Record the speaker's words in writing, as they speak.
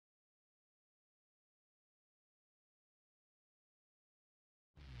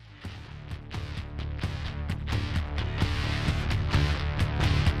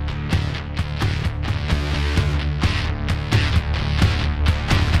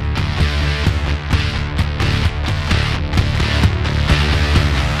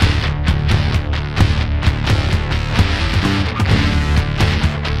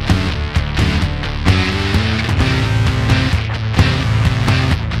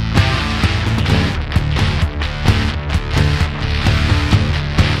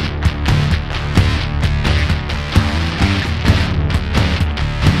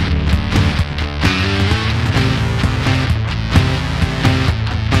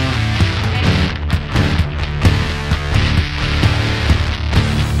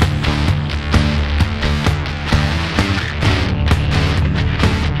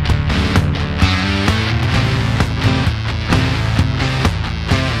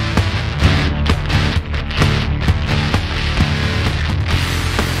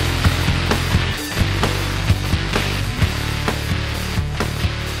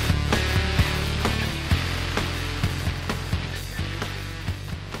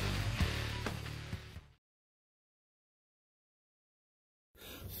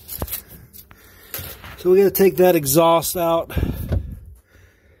So we got to take that exhaust out.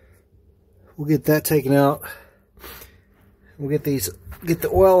 We'll get that taken out. We'll get the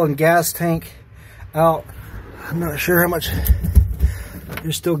oil and gas tank out. I'm not sure how much.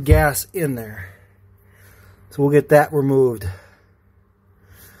 There's still gas in there. So we'll get that removed.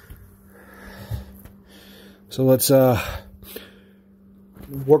 So let's work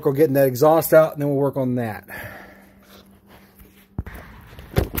on getting that exhaust out, and then we'll work on that.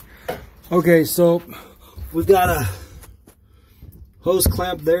 Okay, so we've got a hose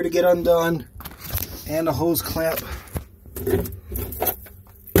clamp there to get undone, and a hose clamp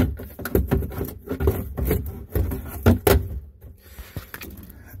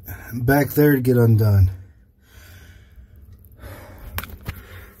back there to get undone.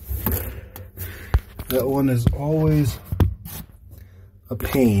 That one is always a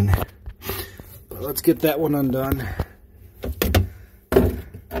pain. But let's get that one undone.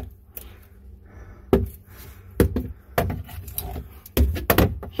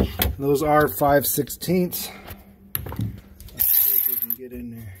 Those are 5/16. Let's see if we can get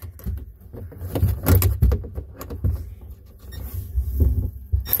in there.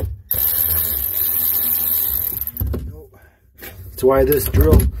 That's why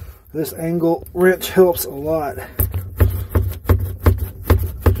this angle wrench helps a lot.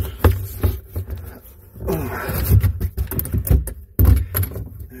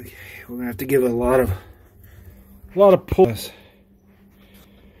 Okay, we're gonna have to give it a lot of pull.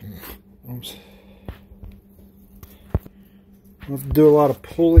 Oops. We'll have to do a lot of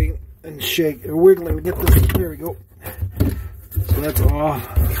pulling and shake or wiggling to get this. There we go. So that's off.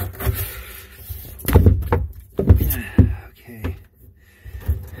 Okay.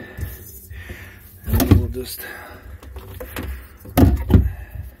 And then we'll just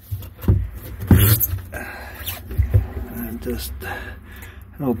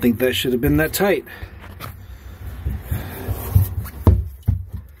I don't think that should have been that tight.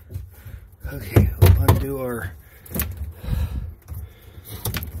 Okay, we'll undo our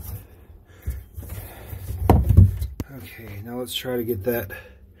okay, now let's try to get that.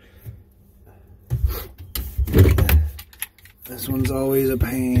 This one's always a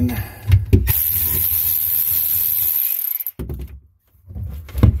pain.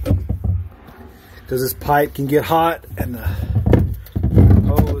 Because this pipe can get hot and the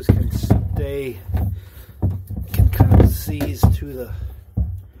hose can kind of seize to the.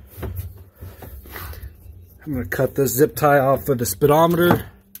 I'm going to cut this zip tie off of the speedometer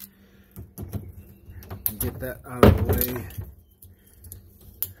and get that out of the way.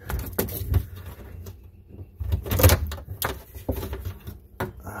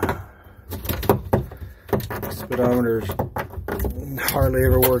 Speedometers hardly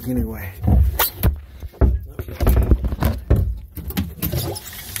ever work anyway.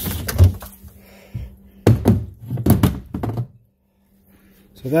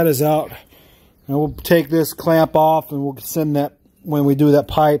 So that is out. And we'll take this clamp off and we'll send that when we do that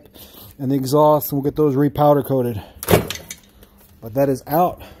pipe and the exhaust, and we'll get those repowder coated. But that is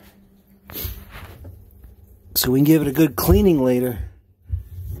out. So we can give it a good cleaning later.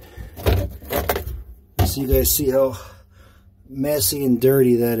 So you guys see how messy and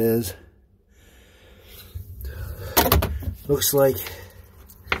dirty that is. Looks like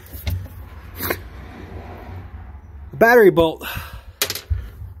a battery bolt.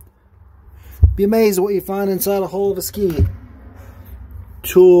 Be amazed at what you find inside a hull of a ski.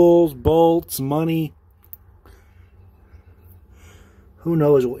 Tools, bolts, money. Who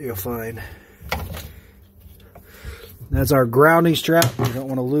knows what you'll find. That's our grounding strap. We don't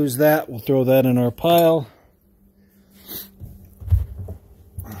want to lose that. We'll throw that in our pile.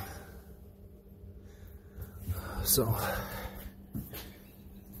 So,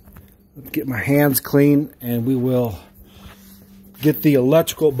 let's get my hands clean and we will get the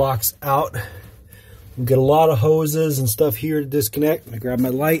electrical box out. We'll get a lot of hoses and stuff here to disconnect. I'm gonna grab my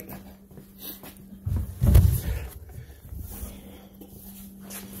light.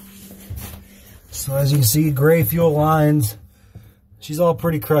 So as you can see, gray fuel lines. She's all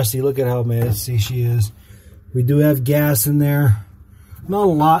pretty crusty. Look at how messy she is. We do have gas in there. Not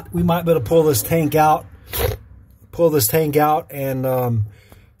a lot. We might be able to pull this tank out. And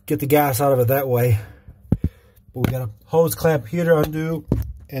get the gas out of it that way. But we got a hose clamp here to undo,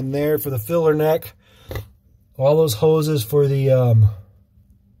 and there for the filler neck. All those hoses for the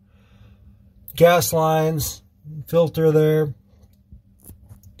gas lines, filter there.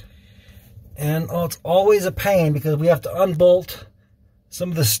 And oh, it's always a pain because we have to unbolt some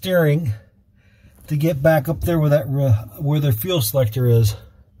of the steering to get back up there where their fuel selector is,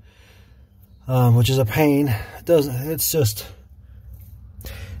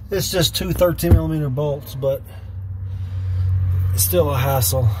 It's just two 13mm bolts, but it's still a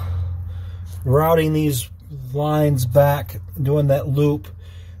hassle. Routing these lines back, doing that loop.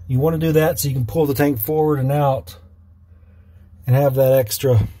 You want to do that so you can pull the tank forward and out and have that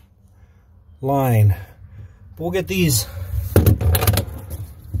extra line. But we'll get these,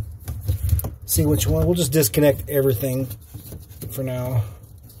 see which one. We'll just disconnect everything for now.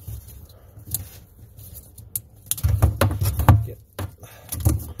 Get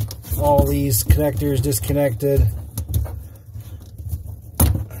all these connectors disconnected.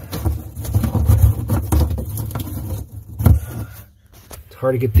 It's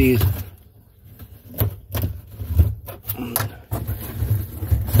hard to get these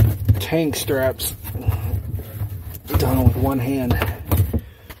tank straps done with one hand.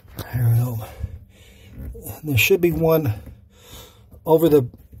 There we go. There should be one over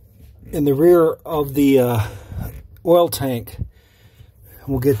in the rear of the oil tank.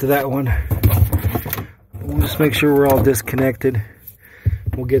 We'll get to that one. We'll just make sure we're all disconnected.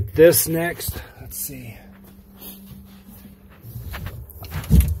 We'll get this next. Let's see.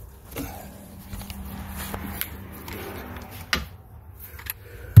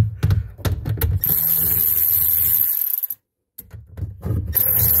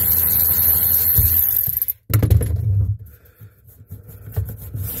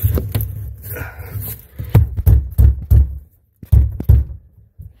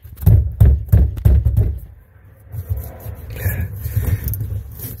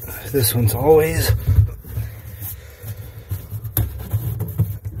 This one's always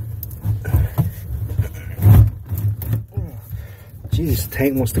geez, the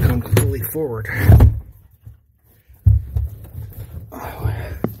tank wants to come completely forward.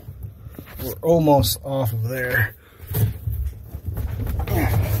 We're almost off of there.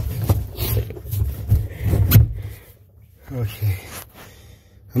 Okay,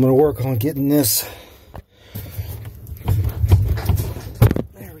 I'm gonna work on getting this.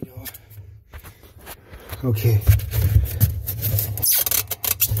 Okay.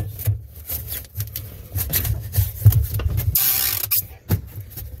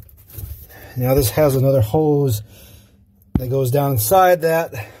 Now this has another hose that goes down inside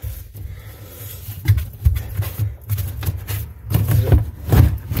that.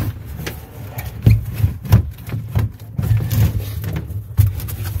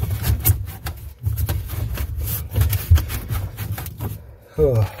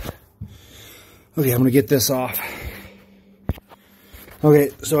 Oh. Okay, I'm going to get this off. Okay,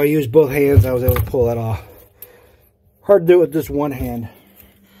 so I used both hands. I was able to pull that off. Hard to do it with just one hand.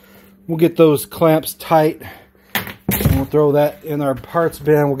 We'll get those clamps tight. And we'll throw that in our parts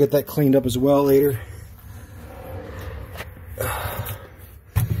bin. We'll get that cleaned up as well later.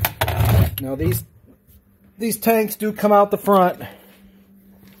 Now these tanks do come out the front.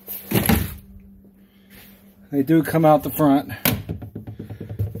 They do come out the front.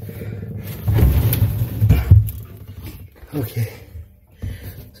 Okay,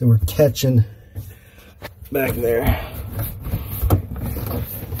 so we're catching back there.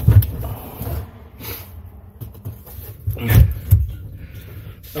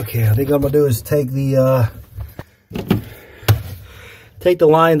 Okay, I think what I'm gonna do is take the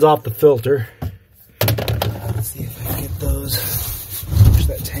lines off the filter. Let's see if I can get those. Push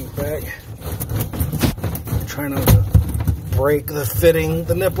that tank back. Try not to break the fitting,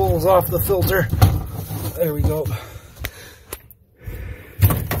 the nipples off the filter. There we go.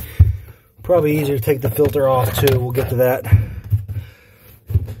 Probably easier to take the filter off too. We'll get to that.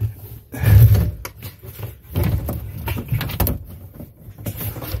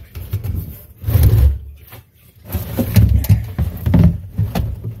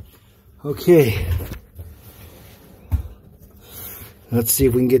 Okay. Let's see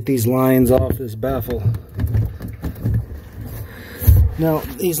if we can get these lines off this baffle. Now,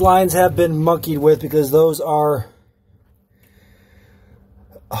 these lines have been monkeyed with because those are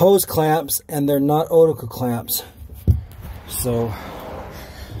hose clamps and they're not Otica clamps. So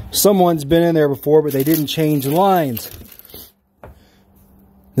someone's been in there before, but they didn't change the lines.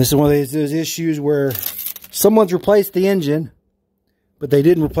 This is one of those issues where someone's replaced the engine, but they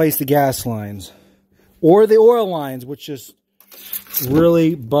didn't replace the gas lines or the oil lines, which just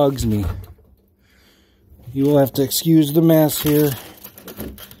really bugs me. You will have to excuse the mess here.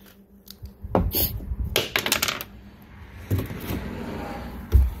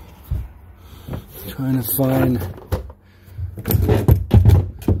 Trying to find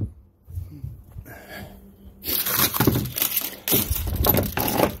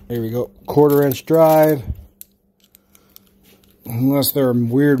there we go, 1/4 inch drive, unless they're a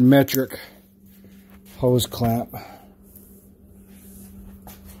weird metric hose clamp.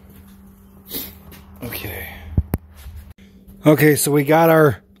 Okay, so we got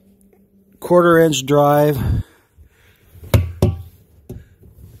our 1/4-inch drive.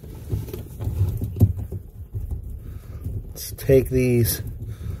 Let's take these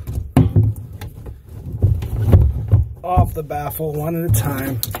off the baffle one at a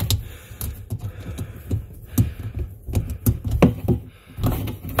time.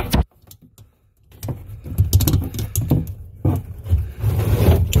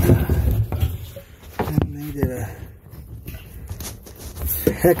 And they did a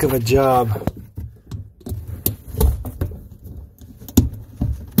heck of a job.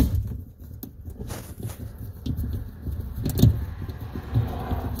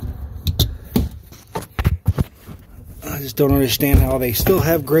 I just don't understand how they still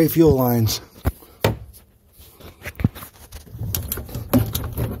have gray fuel lines.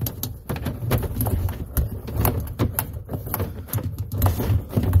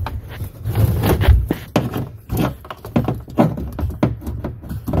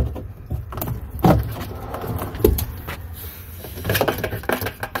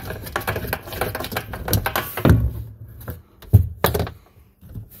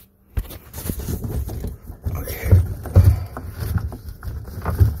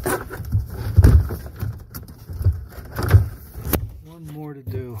 More to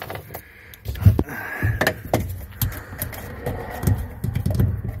do.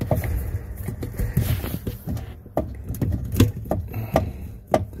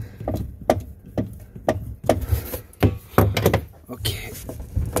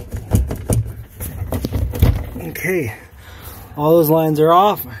 Okay, all those lines are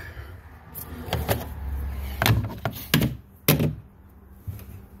off.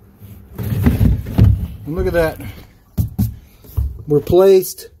 And look at that.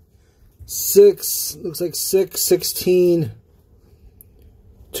 Replaced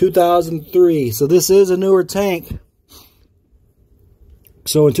 6/16/2003. So this is a newer tank.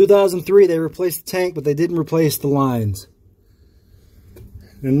 So in 2003 they replaced the tank, but they didn't replace the lines.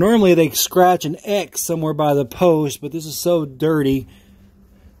 And normally they scratch an X somewhere by the post, but this is so dirty.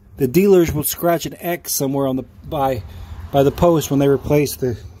 The dealers will scratch an X somewhere on the by the post when they replace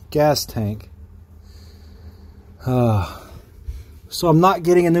the gas tank. So I'm not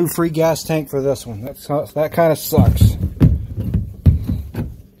getting a new free gas tank for this one. That kind of sucks.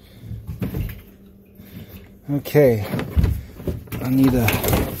 Okay, I need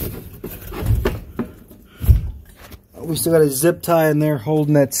we still got a zip tie in there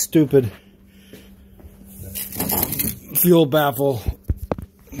holding that stupid fuel baffle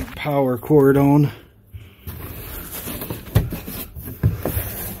power cord on.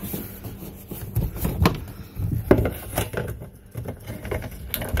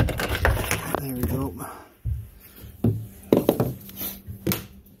 There we go.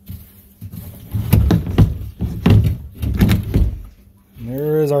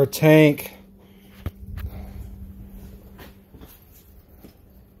 There is our tank.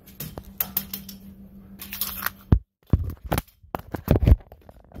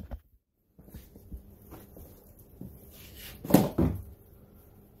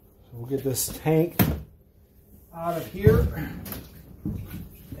 We'll get this tank out of here.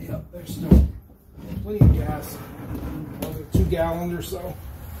 Yep, there's still plenty of gas. Another 2 gallons or so.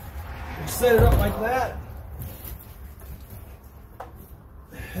 We'll set it up like that.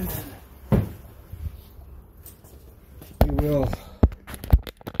 And then we will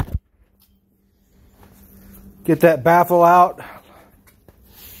get that baffle out.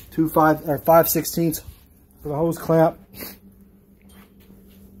 5/16 for the hose clamp.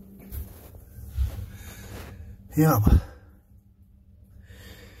 Yep.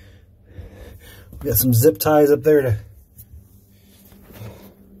 We got some zip ties up there to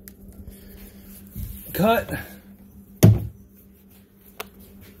cut.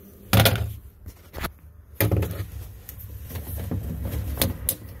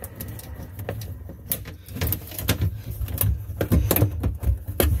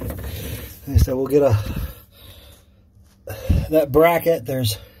 So we'll get that bracket. I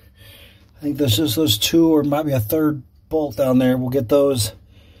think there's just those 2 or might be a 3rd bolt down there. We'll get those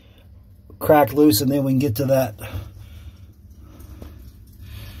cracked loose and then we can get to that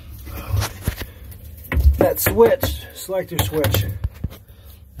switch, selector switch.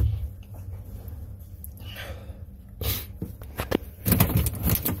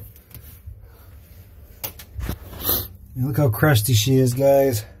 Look how crusty she is,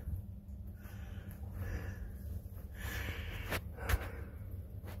 guys.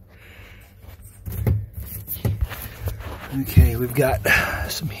 Okay, we've got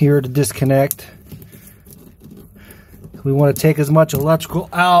some here to disconnect. We want to take as much electrical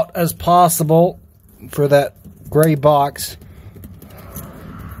out as possible for that gray box.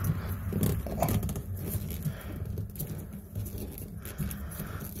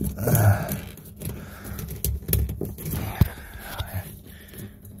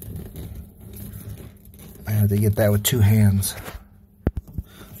 I have to get that with 2 hands.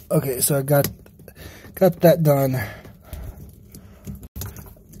 Okay, so I got that done.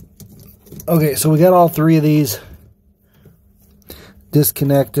 Okay, so we got all 3 of these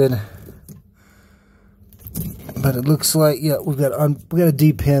disconnected, but it looks like, yeah, we got to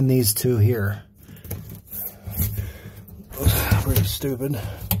depin these 2 here. Pretty stupid.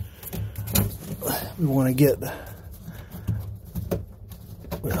 We want to get,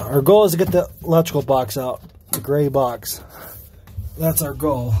 our goal is to get the electrical box out, the gray box. That's our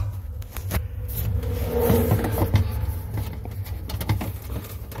goal. I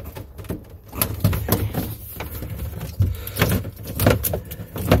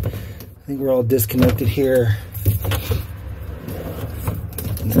think we're all disconnected here.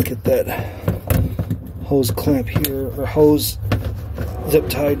 Let's get that hose clamp here, or hose zip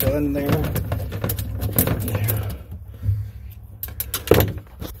tie done there.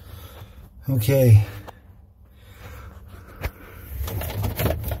 Okay.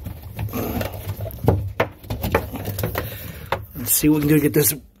 Let's see what we can do to get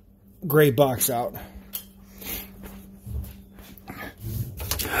this gray box out.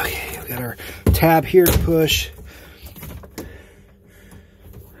 Okay, we got our tab here to push.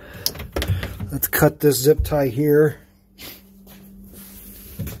 Let's cut this zip tie here.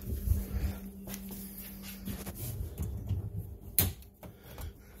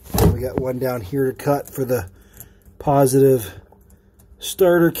 We got one down here to cut for the positive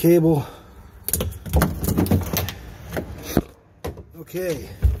starter cable. Okay.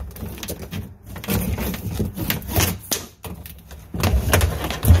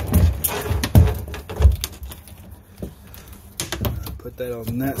 Put that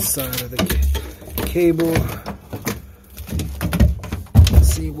on that side of the cable. Let's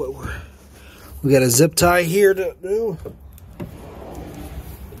see what we got a zip tie here to do.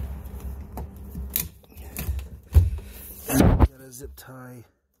 And we got a zip tie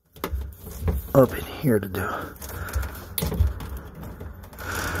up in here to do.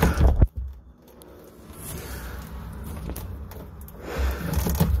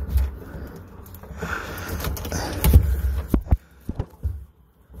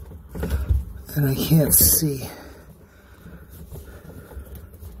 And I can't see.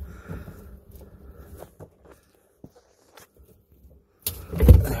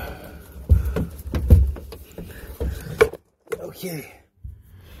 Okay.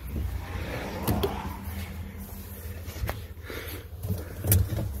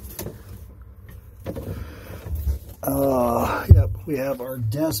 Yep, we have our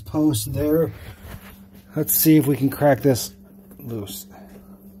desk post there. Let's see if we can crack this loose.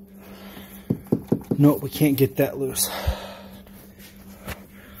 Nope, we can't get that loose.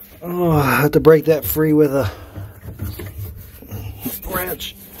 Oh, I have to break that free with a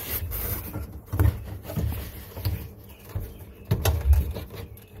wrench.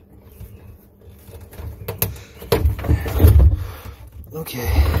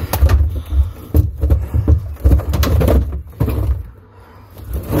 Okay.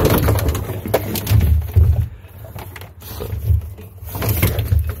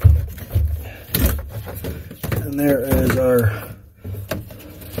 And there is our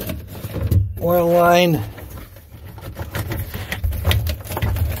oil line.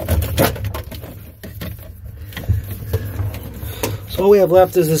 So all we have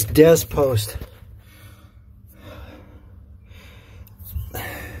left is this desk post.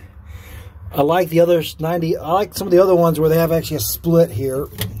 I like the others 90. I like some of the other ones where they have actually a split here.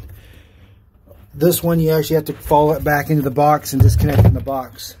 This one you actually have to follow it back into the box and disconnect from the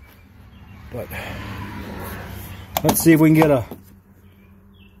box. But let's see if we can get a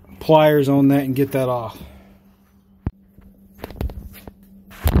pliers on that and get that off.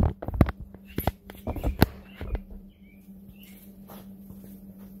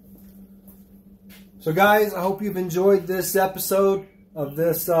 So guys, I hope you've enjoyed this episode of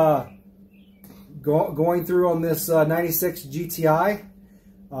this going through on this 96 GTI.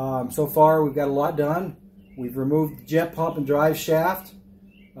 So far we've got a lot done. We've removed the jet pump and drive shaft.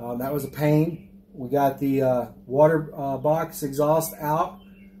 That was a pain. We got the water box exhaust out.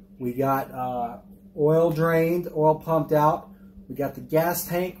 We got oil drained, oil pumped out. We got the gas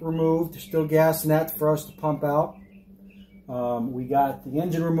tank removed. There's still gas in that for us to pump out. We got the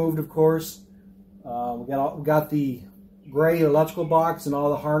engine removed, of course. We got the gray electrical box and all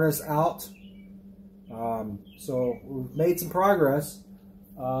the harness out. So we've made some progress.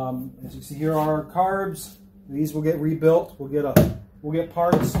 As you see here are our carbs. These will get rebuilt. We'll get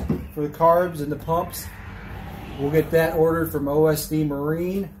parts for the carbs and the pumps we'll get that ordered from OSD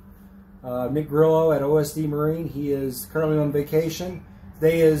Marine. Nick Grillo at OSD Marine. He is currently on vacation.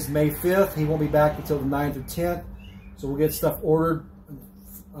 Today is May 5th. He won't be back until the 9th or 10th. So we'll get stuff ordered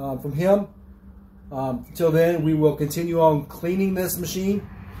from him. Until then, we will continue on cleaning this machine.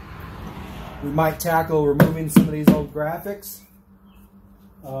 We might tackle removing some of these old graphics.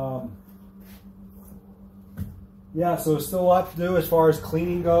 Yeah, so there's still a lot to do as far as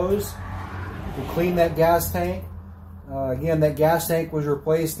cleaning goes. We'll clean that gas tank. Again, that gas tank was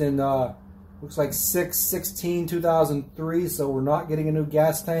replaced in, looks like 6/16/2003, so we're not getting a new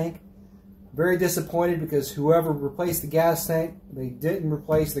gas tank. Very disappointed because whoever replaced the gas tank, they didn't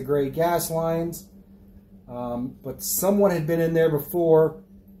replace the gray gas lines. But someone had been in there before,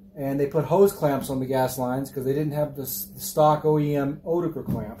 and they put hose clamps on the gas lines because they didn't have the stock OEM Oetiker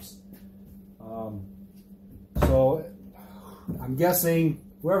clamps. So I'm guessing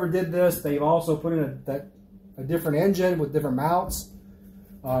whoever did this, they've also put in a different engine with different mounts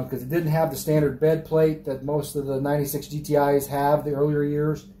because it didn't have the standard bed plate that most of the 96 GTIs have the earlier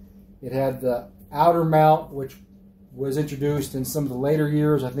years. It had the outer mount, which was introduced in some of the later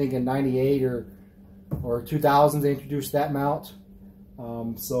years. I think in 98 or 2000 they introduced that mount.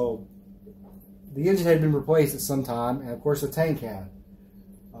 So the engine had been replaced at some time, and of course the tank had.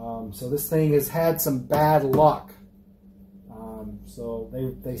 So this thing has had some bad luck. So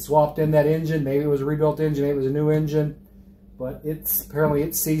they swapped in that engine. Maybe it was a rebuilt engine, maybe it was a new engine, but apparently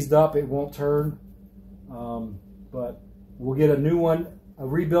it's seized up. It won't turn. But we'll get a new one, a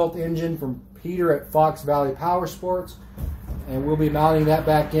rebuilt engine from Peter at Fox Valley Power Sports, and we'll be mounting that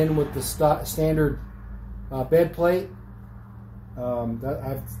back in with the standard bed plate. I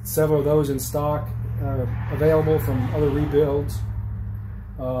have several of those in stock available from other rebuilds.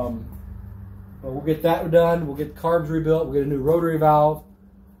 But we'll get that done. We'll get carbs rebuilt. We'll get a new rotary valve.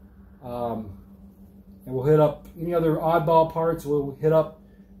 And we'll hit up any other oddball parts. We'll hit up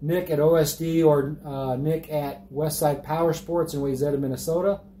Nick at OSD or Nick at Westside Power Sports in Wayzata,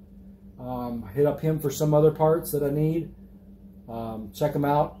 Minnesota. Hit up him for some other parts that I need. Check them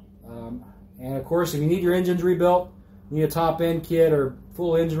out. And of course, if you need your engines rebuilt, need a top end kit or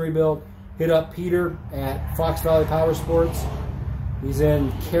full engine rebuild, hit up Peter at Fox Valley Power Sports. He's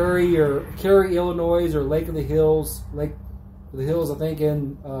in Cary, Illinois, or Lake of the Hills, I think,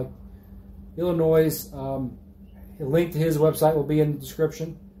 in Illinois. A link to his website will be in the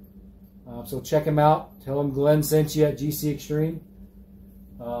description. So check him out. Tell him Glenn sent you at GC Extreme.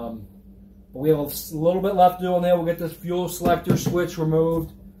 But we have a little bit left to do on there. We'll get this fuel selector switch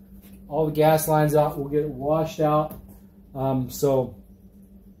removed. All the gas lines out. We'll get it washed out. So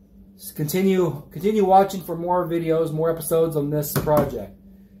continue watching for more videos, more episodes on this project.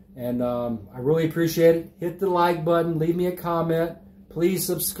 And I really appreciate it. Hit the like button. Leave me a comment. Please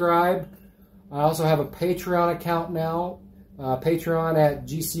subscribe. I also have a Patreon account now. Patreon at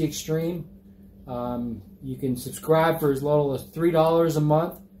GC Extreme. You can subscribe for as little as $3 a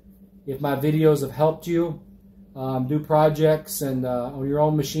month. If my videos have helped you do projects and on your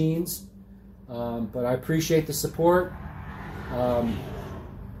own machines. But I appreciate the support.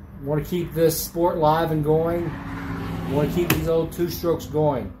 Want to keep this sport live and going. Want to keep these old two-strokes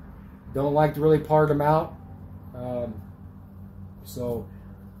going. Don't like to really part them out. So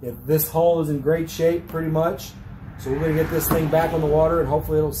if this hull is in great shape, pretty much. So we're going to get this thing back on the water, and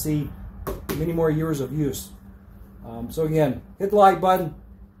hopefully it'll see many more years of use. So again, hit the like button,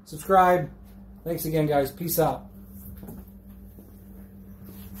 subscribe. Thanks again, guys. Peace out.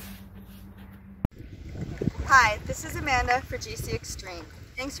 Hi, this is Amanda for GC Extreme.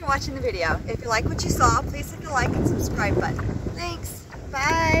 Thanks for watching the video. If you like what you saw, please hit the like and subscribe button. Thanks.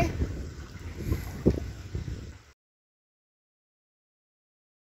 Bye.